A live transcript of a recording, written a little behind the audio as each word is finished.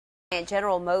And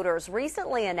General Motors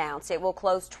recently announced it will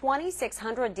close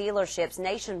 2,600 dealerships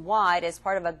nationwide as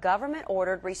part of a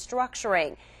government-ordered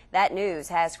restructuring. That news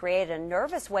has created a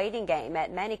nervous waiting game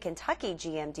at many Kentucky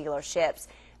GM dealerships.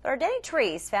 But our Denny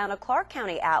Treese found a Clark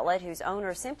County outlet whose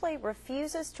owner simply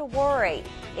refuses to worry.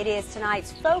 It is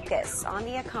tonight's focus on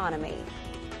the economy.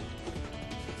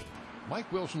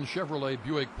 Mike Wilson Chevrolet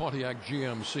Buick Pontiac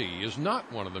GMC is not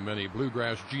one of the many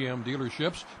Bluegrass GM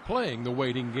dealerships playing the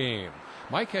waiting game.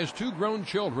 Mike has 2 grown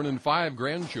children and 5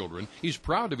 grandchildren. He's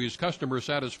proud of his customer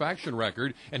satisfaction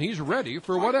record, and he's ready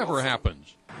for whatever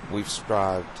happens. We've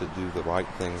strived to do the right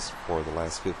things for the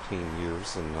last 15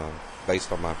 years, and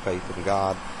based on my faith in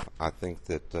God, I think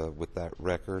that with that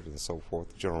record and so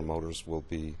forth, General Motors will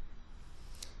be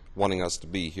wanting us to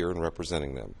be here and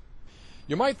representing them.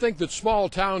 You might think that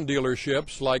small-town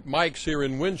dealerships like Mike's here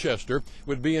in Winchester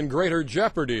would be in greater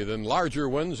jeopardy than larger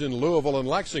ones in Louisville and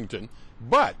Lexington,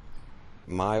 but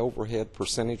my overhead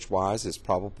percentage-wise is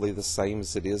probably the same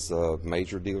as it is a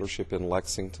major dealership in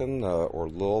Lexington or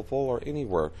Louisville or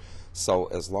anywhere. So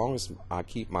as long as I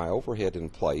keep my overhead in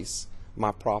place,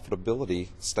 my profitability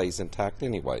stays intact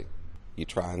anyway. You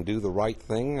try and do the right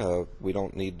thing. We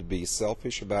don't need to be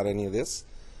selfish about any of this.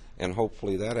 And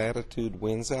hopefully that attitude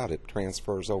wins out. It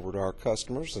transfers over to our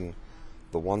customers, and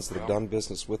the ones that have done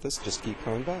business with us just keep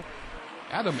coming back.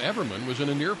 Adam Everman was in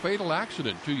a near-fatal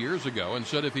accident 2 years ago and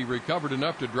said if he recovered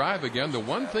enough to drive again, the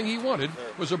one thing he wanted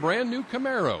was a brand-new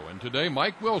Camaro. And today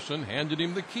Mike Wilson handed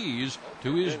him the keys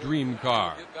to his dream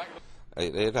car.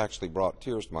 It actually brought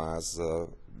tears to my eyes,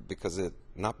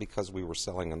 not because we were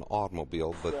selling an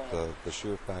automobile, but the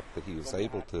sheer fact that he was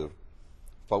able to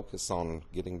focus on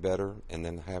getting better and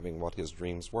then having what his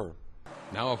dreams were.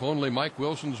 Now, if only Mike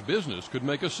Wilson's business could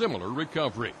make a similar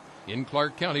recovery. In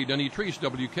Clark County, Denny Treese,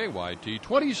 WKYT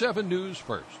 27 News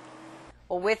First.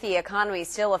 Well, with the economy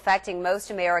still affecting most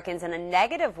Americans in a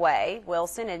negative way,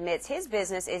 Wilson admits his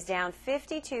business is down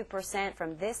 52%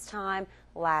 from this time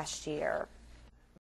last year.